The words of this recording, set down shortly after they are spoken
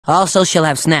Also, she'll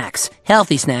have snacks.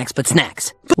 Healthy snacks, but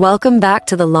snacks. Welcome back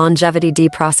to the Longevity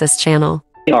Deprocessed channel.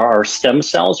 Our stem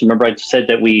cells, remember I said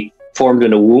that we formed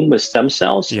in a womb with stem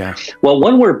cells? Yeah. Well,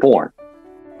 when we're born,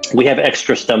 we have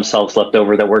extra stem cells left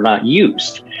over that were not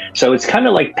used. So it's kind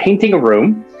of like painting a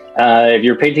room. If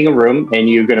you're painting a room and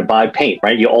you're going to buy paint,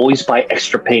 right? You always buy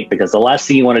extra paint because the last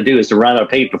thing you want to do is to run out of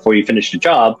paint before you finish the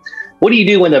job. What do you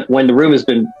do when the room has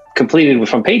been completed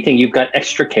from painting? You've got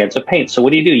extra cans of paint. So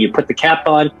what do? You put the cap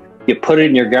on, you put it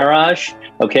in your garage,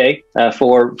 okay,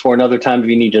 for another time if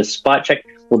you need to spot check.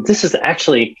 Well, this is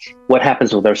actually what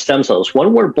happens with our stem cells.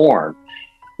 When we're born,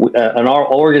 and our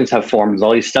organs have formed with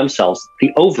all these stem cells,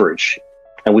 the overage,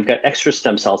 and we've got extra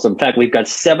stem cells. In fact, we've got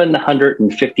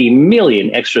 750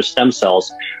 million extra stem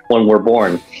cells when we're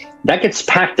born. That gets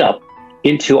packed up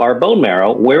into our bone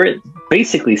marrow where it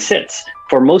basically sits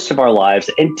for most of our lives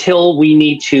until we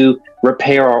need to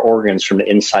repair our organs from the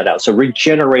inside out. So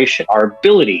regeneration, our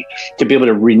ability to be able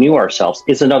to renew ourselves,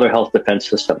 is another health defense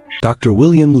system. Dr.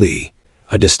 William Li,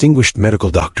 a distinguished medical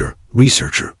doctor,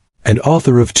 researcher, and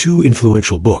author of 2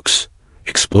 influential books,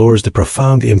 explores the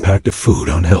profound impact of food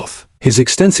on health. His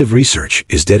extensive research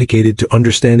is dedicated to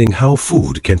understanding how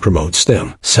food can promote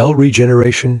stem cell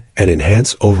regeneration and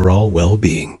enhance overall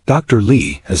well-being. Dr.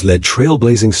 Li has led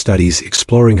trailblazing studies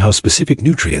exploring how specific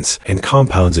nutrients and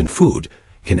compounds in food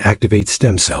can activate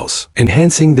stem cells,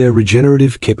 enhancing their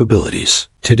regenerative capabilities.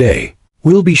 Today,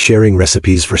 we'll be sharing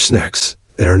recipes for snacks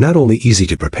that are not only easy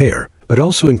to prepare, but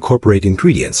also incorporate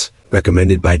ingredients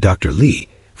recommended by Dr. Li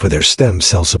for their stem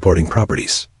cell supporting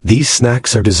properties. These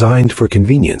snacks are designed for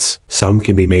convenience. Some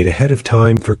can be made ahead of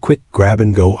time for quick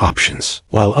grab-and-go options,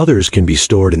 while others can be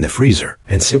stored in the freezer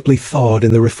and simply thawed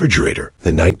in the refrigerator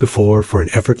the night before for an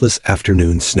effortless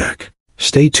afternoon snack.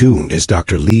 Stay tuned as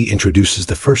Dr. Li introduces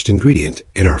the first ingredient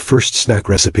in our first snack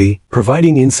recipe,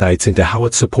 providing insights into how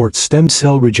it supports stem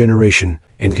cell regeneration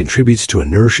and contributes to a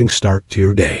nourishing start to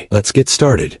your day. Let's get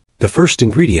started. The first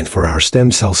ingredient for our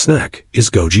stem cell snack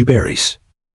is goji berries.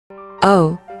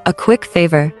 Oh, a quick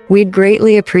favor. We'd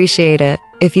greatly appreciate it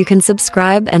if you can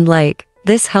subscribe and like.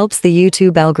 This helps the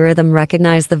YouTube algorithm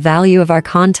recognize the value of our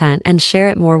content and share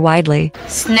it more widely.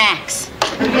 Snacks.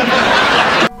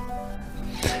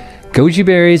 Goji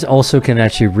berries also can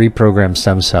actually reprogram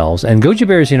stem cells, and goji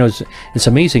berries, it's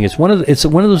amazing. It's one of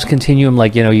those continuum,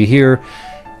 like, you hear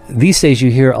these days,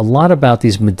 you hear a lot about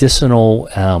these medicinal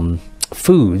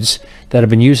foods that have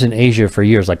been used in Asia for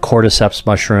years, like cordyceps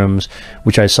mushrooms,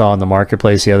 which I saw in the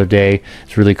marketplace the other day.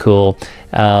 It's really cool.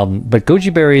 But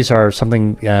goji berries are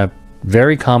something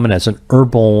very common as an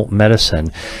herbal medicine.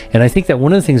 And I think that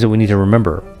one of the things that we need to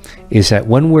remember is that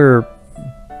when we're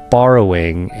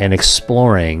borrowing and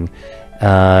exploring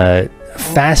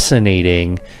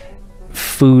fascinating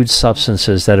food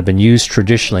substances that have been used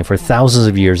traditionally for thousands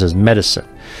of years as medicine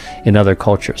in other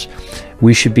cultures,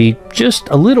 we should be just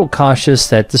a little cautious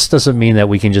that this doesn't mean that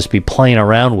we can just be playing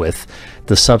around with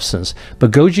the substance.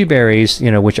 But goji berries,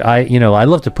 which I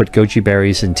love to put goji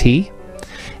berries in tea.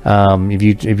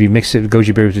 If you mix it,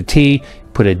 goji berries with tea,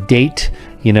 put a date,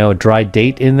 a dried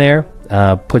date in there,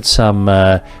 put some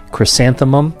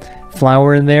chrysanthemum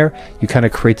flower in there, you kind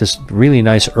of create this really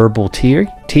nice herbal tea.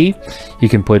 You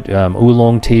can put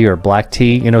oolong tea or black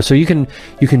tea, so you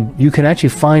can actually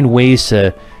find ways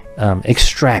to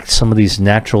extract some of these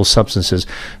natural substances.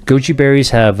 Goji berries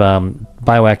have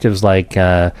bioactives like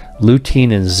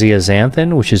lutein and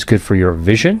zeaxanthin, which is good for your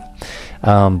vision.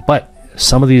 But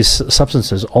some of these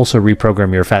substances also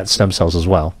reprogram your fat stem cells as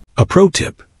well. A pro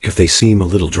tip: if they seem a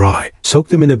little dry, soak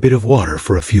them in a bit of water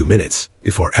for a few minutes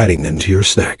before adding them to your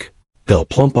snack. They'll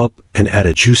plump up and add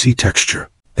a juicy texture.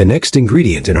 The next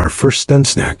ingredient in our first stem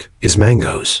snack is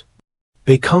mangoes.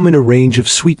 They come in a range of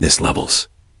sweetness levels,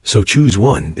 so choose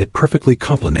one that perfectly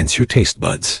complements your taste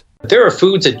buds. There are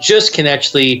foods that just can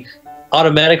actually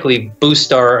automatically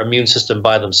boost our immune system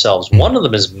by themselves. One of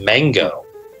them is mango.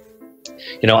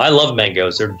 I love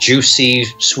mangoes. They're juicy,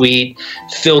 sweet,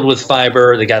 filled with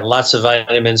fiber. They got lots of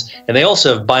vitamins, and they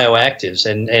also have bioactives.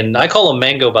 And I call them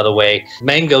mango, by the way,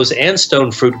 mangoes and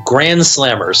stone fruit grand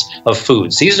slammers of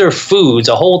foods. These are foods,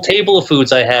 a whole table of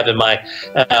foods I have in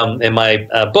my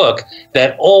book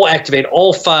that all activate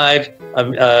all 5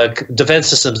 defense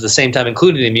systems at the same time,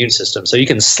 including the immune system. So you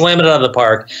can slam it out of the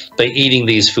park by eating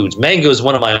these foods. Mango is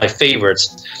one of my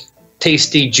favorites.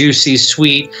 Tasty, juicy,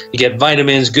 sweet. You get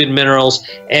vitamins, good minerals,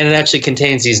 and it actually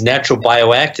contains these natural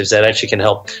bioactives that actually can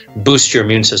help boost your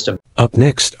immune system. Up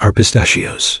next are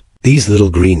pistachios. These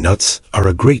little green nuts are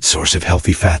a great source of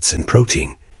healthy fats and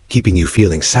protein, keeping you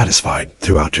feeling satisfied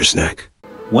throughout your snack.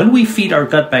 When we feed our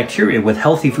gut bacteria with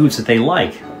healthy foods that they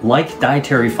like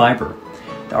dietary fiber,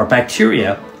 our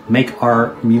bacteria make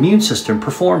our immune system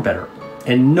perform better.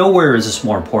 And nowhere is this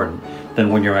more important than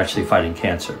when you're actually fighting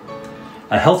cancer.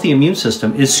 A healthy immune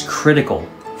system is critical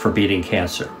for beating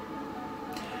cancer.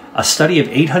 A study of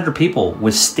 800 people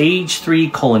with stage 3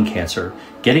 colon cancer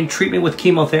getting treatment with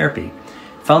chemotherapy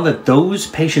found that those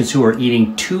patients who are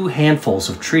eating 2 handfuls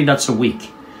of tree nuts a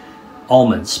week,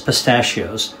 almonds,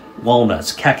 pistachios,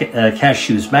 walnuts,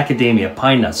 cashews, macadamia,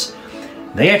 pine nuts,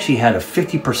 they actually had a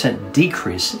 50%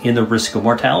 decrease in the risk of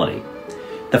mortality.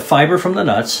 The fiber from the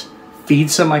nuts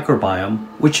feeds the microbiome,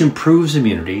 which improves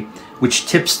immunity, which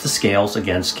tips the scales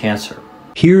against cancer.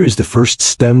 Here is the first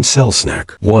stem cell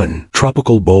snack. 1.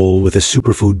 Tropical bowl with a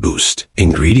superfood boost.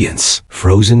 Ingredients: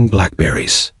 frozen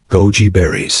blackberries, goji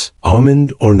berries,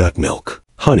 almond or nut milk,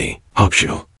 honey,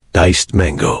 optional, diced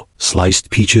mango, sliced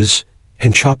peaches,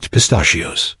 and chopped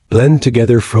pistachios. Blend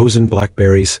together frozen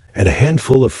blackberries and a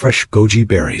handful of fresh goji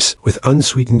berries with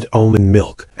unsweetened almond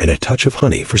milk and a touch of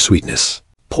honey for sweetness.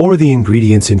 Pour the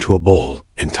ingredients into a bowl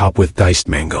and top with diced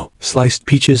mango, sliced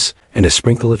peaches, and a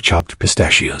sprinkle of chopped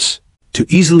pistachios. To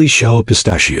easily shell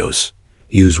pistachios,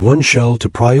 use one shell to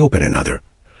pry open another,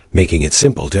 making it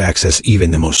simple to access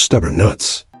even the most stubborn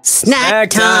nuts. Snack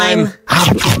time!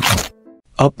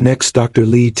 Up next, Dr.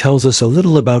 Lee tells us a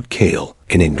little about kale,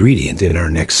 an ingredient in our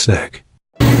next snack.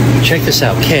 Check this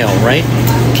out, kale, right?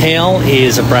 Kale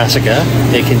is a brassica.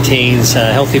 It contains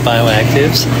healthy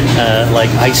bioactives like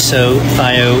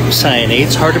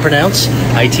isothiocyanates, hard to pronounce,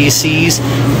 ITCs.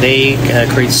 They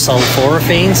create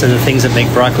sulforaphanes, and the things that make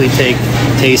broccoli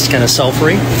taste kind of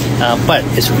sulfury. But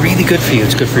it's really good for you.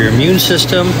 It's good for your immune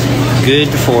system, good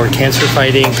for cancer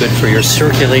fighting, good for your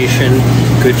circulation,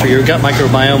 good for your gut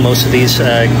microbiome. Most of these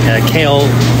kale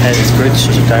has good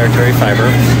source of dietary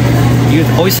fiber. You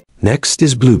always Next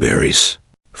is blueberries.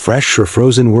 Fresh or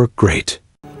frozen work great.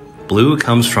 Blue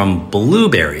comes from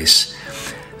blueberries.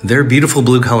 Their beautiful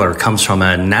blue color comes from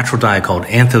a natural dye called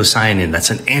anthocyanin. That's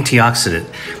an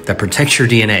antioxidant that protects your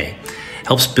DNA,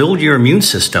 helps build your immune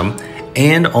system,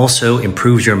 and also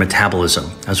improves your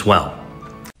metabolism as well.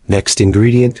 Next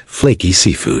ingredient, flaky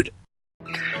seafood.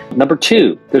 Number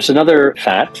 2, there's another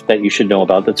fat that you should know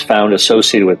about that's found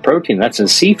associated with protein. That's in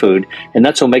seafood, and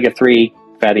that's omega-3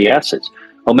 fatty acids.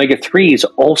 Omega-3s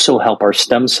also help our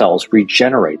stem cells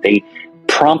regenerate. They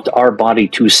prompt our body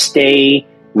to stay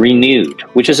renewed,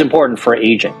 which is important for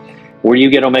aging. Where do you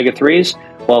get omega-3s?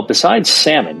 Well, besides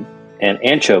salmon and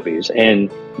anchovies and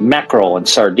mackerel and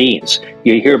sardines,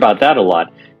 you hear about that a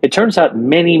lot. It turns out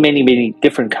many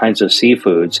different kinds of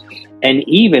seafoods and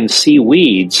even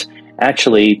seaweeds,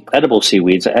 actually edible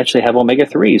seaweeds, actually have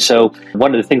omega-3s. So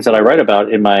one of the things that I write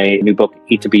about in my new book,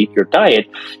 Eat to Beat Your Diet,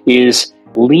 is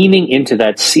leaning into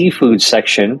that seafood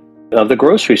section of the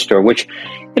grocery store, which,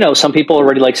 you know, some people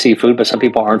already like seafood, but some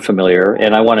people aren't familiar.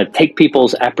 And I want to take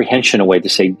people's apprehension away to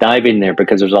say, dive in there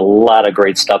because there's a lot of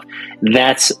great stuff.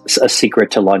 That's a secret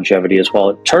to longevity as well.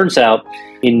 It turns out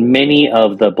in many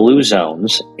of the blue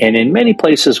zones and in many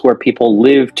places where people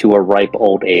live to a ripe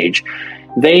old age,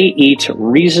 they eat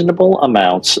reasonable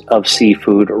amounts of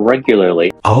seafood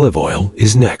regularly. Olive oil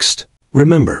is next.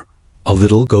 Remember, a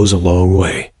little goes a long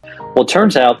way. Well, it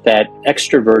turns out that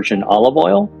extra virgin olive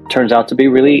oil turns out to be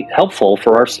really helpful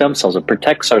for our stem cells. It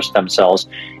protects our stem cells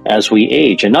as we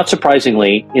age. And not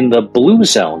surprisingly, in the blue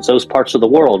zones, those parts of the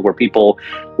world where people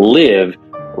live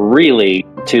really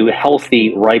to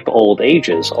healthy, ripe old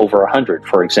ages, over 100,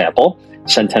 for example,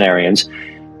 centenarians,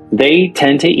 they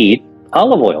tend to eat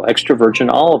olive oil, extra virgin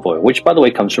olive oil, which, by the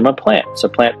way, comes from a plant. It's a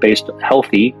plant-based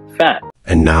healthy fat.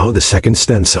 And now the second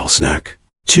stem cell snack.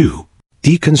 2.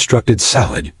 Deconstructed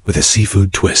salad with a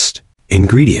seafood twist.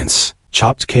 Ingredients: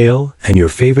 chopped kale and your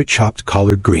favorite chopped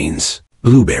collard greens,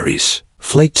 blueberries,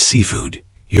 flaked seafood,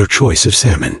 your choice of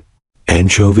salmon,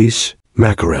 anchovies,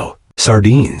 mackerel,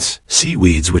 sardines,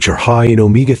 seaweeds which are high in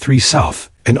omega-3 south,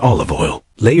 and olive oil.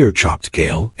 Layer chopped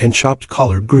kale and chopped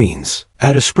collard greens.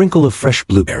 Add a sprinkle of fresh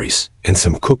blueberries and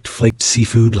some cooked flaked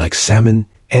seafood like salmon,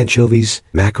 anchovies,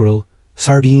 mackerel,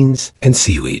 sardines, and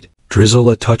seaweed. Drizzle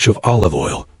a touch of olive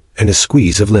oil and a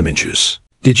squeeze of lemon juice.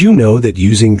 Did you know that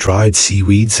using dried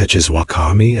seaweed such as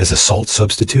wakame as a salt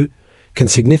substitute can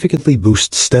significantly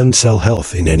boost stem cell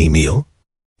health in any meal?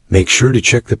 Make sure to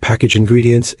check the package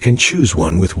ingredients and choose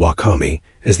one with wakame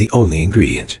as the only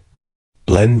ingredient.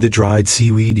 Blend the dried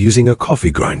seaweed using a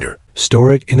coffee grinder,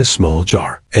 store it in a small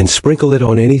jar, and sprinkle it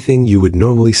on anything you would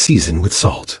normally season with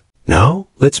salt. Now,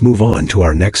 let's move on to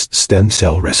our next stem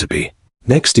cell recipe.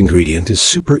 Next ingredient is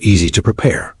super easy to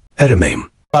prepare: edamame.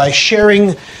 By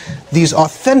sharing these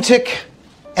authentic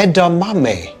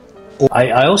edamame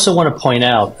I also want to point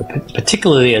out,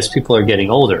 particularly as people are getting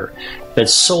older, that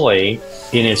soy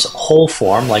in its whole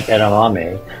form, like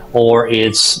edamame, or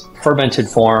its fermented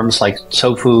forms like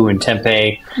tofu and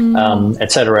tempeh,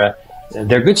 etc.,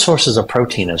 they're good sources of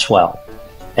protein as well.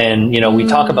 And, we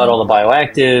talk about all the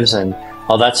bioactives and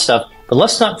all that stuff, but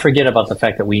let's not forget about the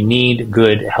fact that we need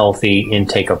good, healthy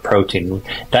intake of protein.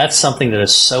 That's something that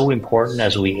is so important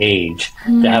as we age,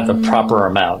 to have the proper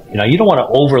amount. You don't want to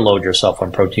overload yourself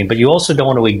on protein, but you also don't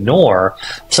want to ignore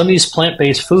some of these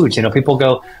plant-based foods. People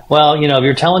go, well, if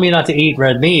you're telling me not to eat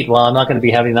red meat, well, I'm not going to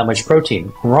be having that much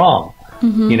protein. Wrong.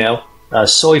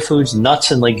 Soy foods,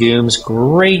 nuts and legumes,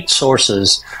 great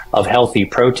sources of healthy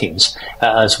proteins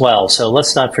as well. So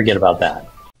let's not forget about that.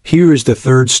 Here is the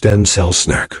third stem cell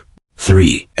snack.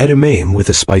 3. Edamame with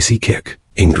a spicy kick.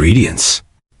 Ingredients: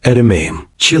 edamame,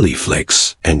 chili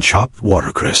flakes, and chopped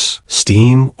watercress.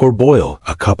 Steam or boil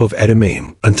a cup of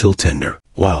edamame until tender.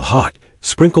 While hot,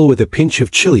 sprinkle with a pinch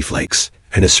of chili flakes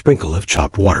and a sprinkle of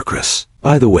chopped watercress.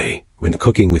 By the way, when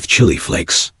cooking with chili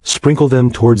flakes, sprinkle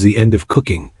them towards the end of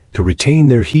cooking to retain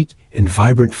their heat and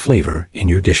vibrant flavor in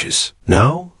your dishes.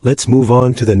 Now, let's move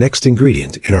on to the next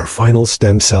ingredient in our final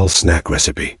stem cell snack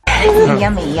recipe.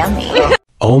 Yummy, yummy.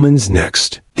 Almonds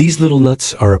next. These little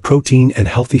nuts are a protein and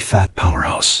healthy fat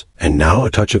powerhouse. And now a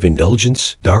touch of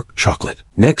indulgence, dark chocolate.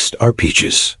 Next are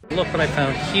peaches. Look what I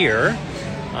found here.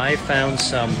 I found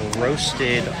some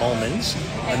roasted almonds.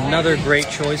 Another great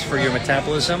choice for your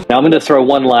metabolism. Now I'm going to throw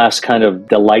one last kind of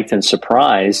delight and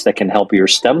surprise that can help your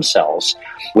stem cells,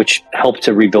 which help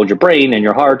to rebuild your brain and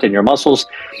your heart and your muscles,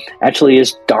 actually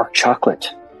is dark chocolate.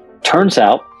 Turns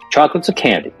out chocolate's a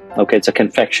candy. Okay, it's a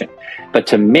confection. But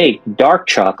to make dark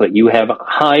chocolate, you have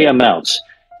high amounts,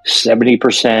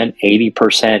 70%, 80%,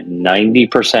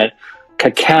 90%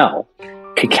 cacao.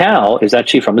 Cacao is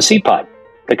actually from the seed pod,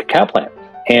 the cacao plant.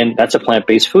 And that's a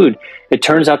plant-based food. It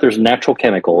turns out there's natural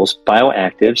chemicals,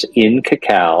 bioactives in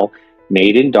cacao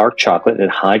made in dark chocolate at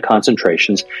high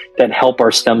concentrations that help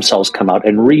our stem cells come out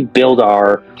and rebuild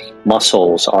our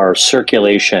muscles, our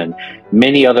circulation,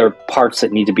 many other parts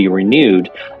that need to be renewed.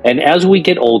 And as we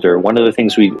get older, one of the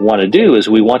things we want to do is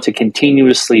we want to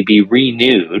continuously be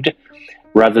renewed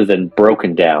rather than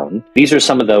broken down. These are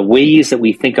some of the ways that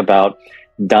we think about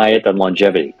diet and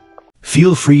longevity.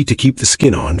 Feel free to keep the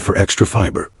skin on for extra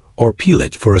fiber, or peel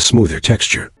it for a smoother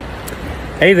texture.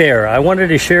 Hey there, I wanted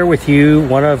to share with you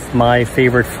one of my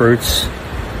favorite fruits.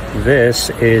 This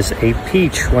is a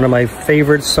peach, one of my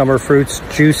favorite summer fruits,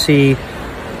 juicy.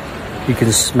 You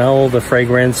can smell the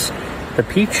fragrance. The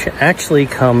peach actually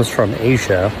comes from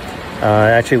Asia.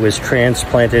 Actually was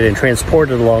transplanted and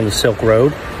transported along the Silk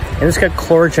Road. And it's got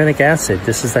chlorogenic acid.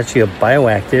 This is actually a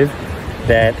bioactive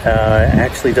that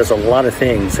actually does a lot of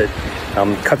things. It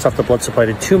cuts off the blood supply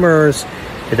to tumors.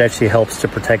 It actually helps to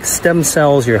protect stem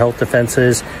cells, your health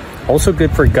defenses. Also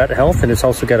good for gut health, and it's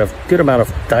also got a good amount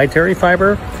of dietary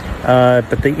fiber.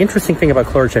 But the interesting thing about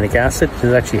chlorogenic acid is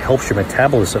it actually helps your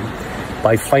metabolism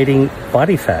by fighting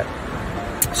body fat.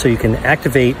 So you can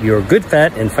activate your good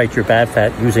fat and fight your bad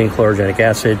fat using chlorogenic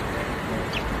acid.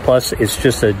 Plus, it's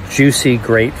just a juicy,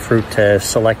 great fruit to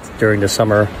select during the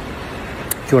summer.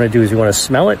 What you want to do is you want to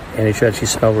smell it, and it should actually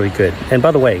smell really good. And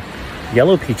by the way,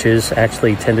 yellow peaches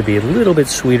actually tend to be a little bit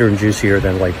sweeter and juicier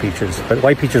than white peaches, but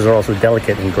white peaches are also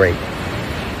delicate and great.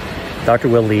 Dr.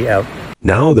 Will Lee out.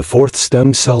 Now the fourth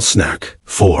stem cell snack.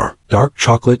 4. Dark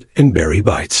chocolate and berry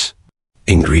bites.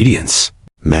 Ingredients: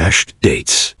 mashed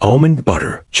dates, almond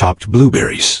butter, chopped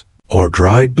blueberries, or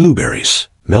dried blueberries,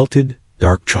 melted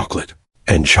dark chocolate,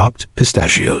 and chopped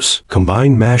pistachios.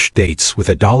 Combine mashed dates with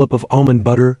a dollop of almond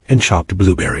butter and chopped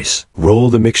blueberries. Roll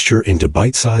the mixture into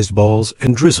bite-sized balls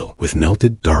and drizzle with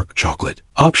melted dark chocolate.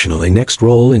 Optionally, next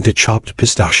roll into chopped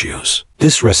pistachios.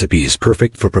 This recipe is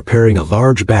perfect for preparing a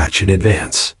large batch in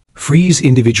advance. Freeze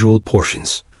individual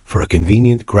portions for a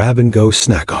convenient grab-and-go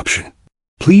snack option.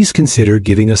 Please consider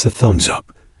giving us a thumbs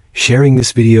up, sharing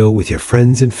this video with your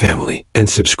friends and family, and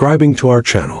subscribing to our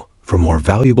channel for more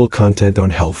valuable content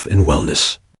on health and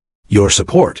wellness. Your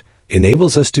support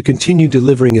enables us to continue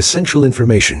delivering essential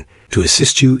information to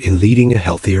assist you in leading a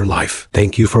healthier life.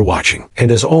 Thank you for watching.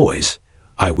 And as always,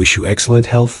 I wish you excellent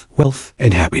health, wealth,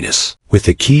 and happiness, with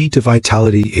the key to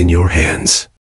vitality in your hands.